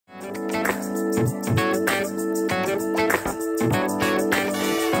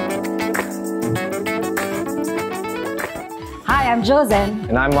I'm Jozen.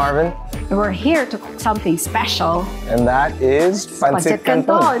 And I'm Marvin. And we're here to cook something special. And that is Pancit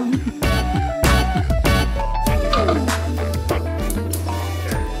Canton.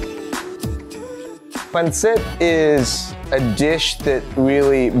 Pancit is a dish that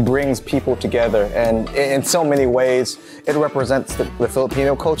really brings people together, and in so many ways it represents the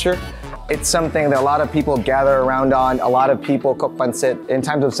Filipino culture. It's something that a lot of people gather around on. A lot of people cook pancit in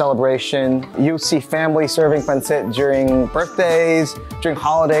times of celebration. You see families serving pancit during birthdays, during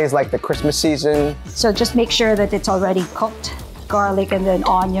holidays like the Christmas season. So just make sure that it's already cooked. Garlic and then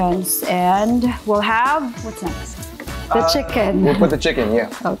onions, and we'll have, what's next? The chicken. We'll put the chicken,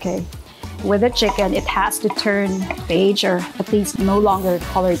 yeah. Okay. With the chicken, it has to turn beige or at least no longer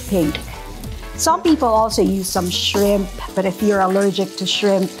colored pink. Some people also use some shrimp, but if you're allergic to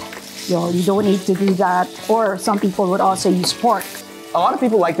shrimp, you don't need to do that. Or some people would also use pork. A lot of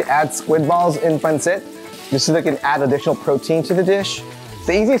people like to add squid balls in pancit just so they can add additional protein to the dish.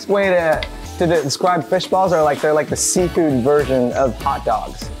 The easiest way to describe fish balls are they're like the seafood version of hot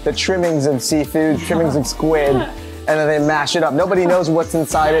dogs. The trimmings of seafood, trimmings of squid, and then they mash it up. Nobody knows what's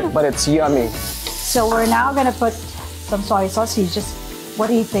inside it, but it's yummy. So we're now gonna put some soy sauce. What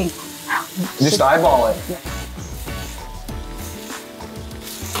do you think? Just eyeball it. Yeah.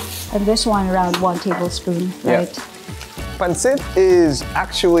 And this one around 1 tablespoon, right? Yeah. Pancit is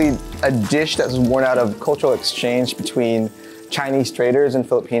actually a dish that was born out of cultural exchange between Chinese traders and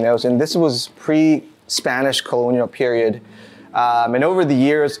Filipinos, and this was pre-Spanish colonial period. And over the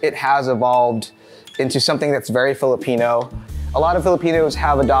years, it has evolved into something that's very Filipino. A lot of Filipinos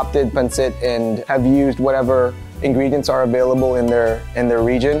have adopted pancit and have used whatever ingredients are available in their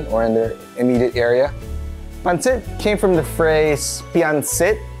region or in their immediate area. Pancit came from the phrase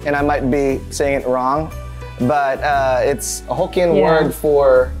piancit, and I might be saying it wrong, but it's a Hokkien word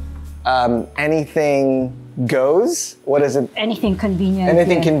for anything goes. What is it? Anything convenient.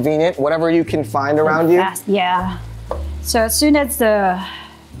 Anything convenient, whatever you can find around you. Fast, yeah. So as soon as the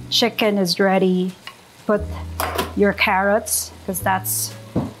chicken is ready, put your carrots, because that's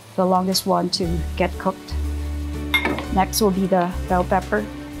the longest one to get cooked. Next will be the bell pepper,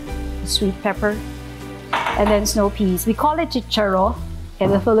 the sweet pepper, and then snow peas. We call it chicharo in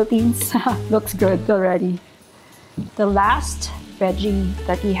the Philippines. Looks good already. The last veggie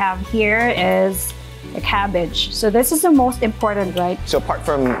that we have here is the cabbage. So this is the most important, right? So apart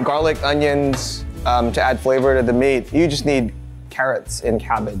from garlic, onions, to add flavor to the meat, you just need carrots and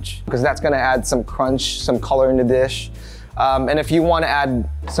cabbage, because that's gonna add some crunch, some color in the dish. And if you want to add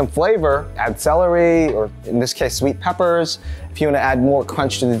some flavor, add celery, or in this case, sweet peppers. If you want to add more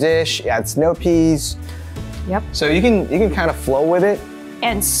crunch to the dish, add snow peas. Yep. So you can kind of flow with it.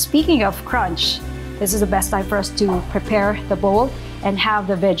 And speaking of crunch, this is the best time for us to prepare the bowl and have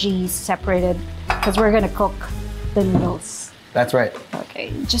the veggies separated, because we're gonna cook the noodles. That's right.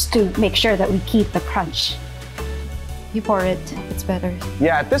 Okay, just to make sure that we keep the crunch. You pour it, it's better.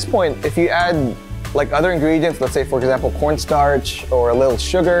 Yeah, at this point, if you add like other ingredients, let's say for example cornstarch or a little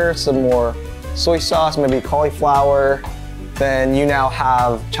sugar, some more soy sauce, maybe cauliflower, then you now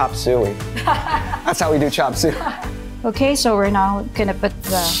have chop suey. That's how we do chop suey. Okay, so we're now gonna put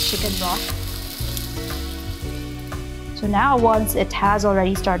the chicken broth. So now once it has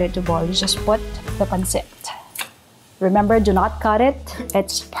already started to boil, you just put the pancit. Remember, do not cut it.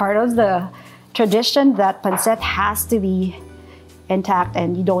 It's part of the tradition that pancit has to be intact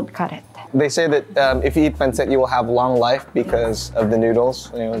and you don't cut it. They say that if you eat pancit, you will have long life because of the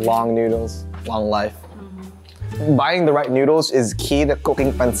noodles. Long noodles, long life. Buying the right noodles is key to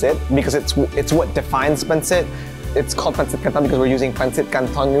cooking pancit, because it's what defines pancit. It's called Pancit Canton because we're using Pancit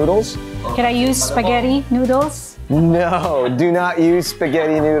Canton noodles. Can I use spaghetti noodles? No, do not use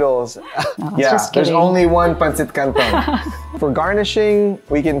spaghetti noodles. No, yeah, just there's kidding. only one Pancit Canton. For garnishing,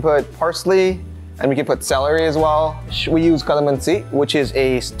 we can put parsley, and we can put celery as well. We use calamansi, which is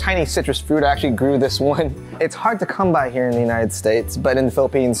a tiny citrus fruit. I actually grew this one. It's hard to come by here in the United States, but in the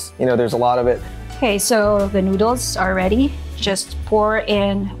Philippines, there's a lot of it. Okay, so the noodles are ready. Just pour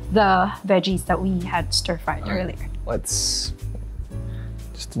in the veggies that we had stir-fried earlier. Let's,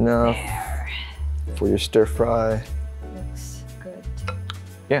 just enough There. for your stir fry. Looks good.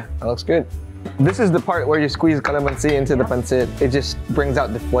 Yeah, that looks good. This is the part where you squeeze calamansi into the pancit. It just brings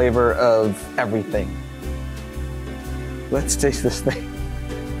out the flavor of everything. Let's taste this thing.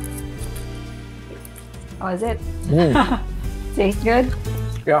 How is it? Tastes good?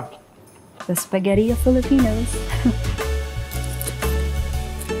 Yeah. The spaghetti of Filipinos.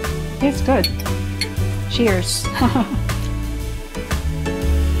 It's good. Cheers.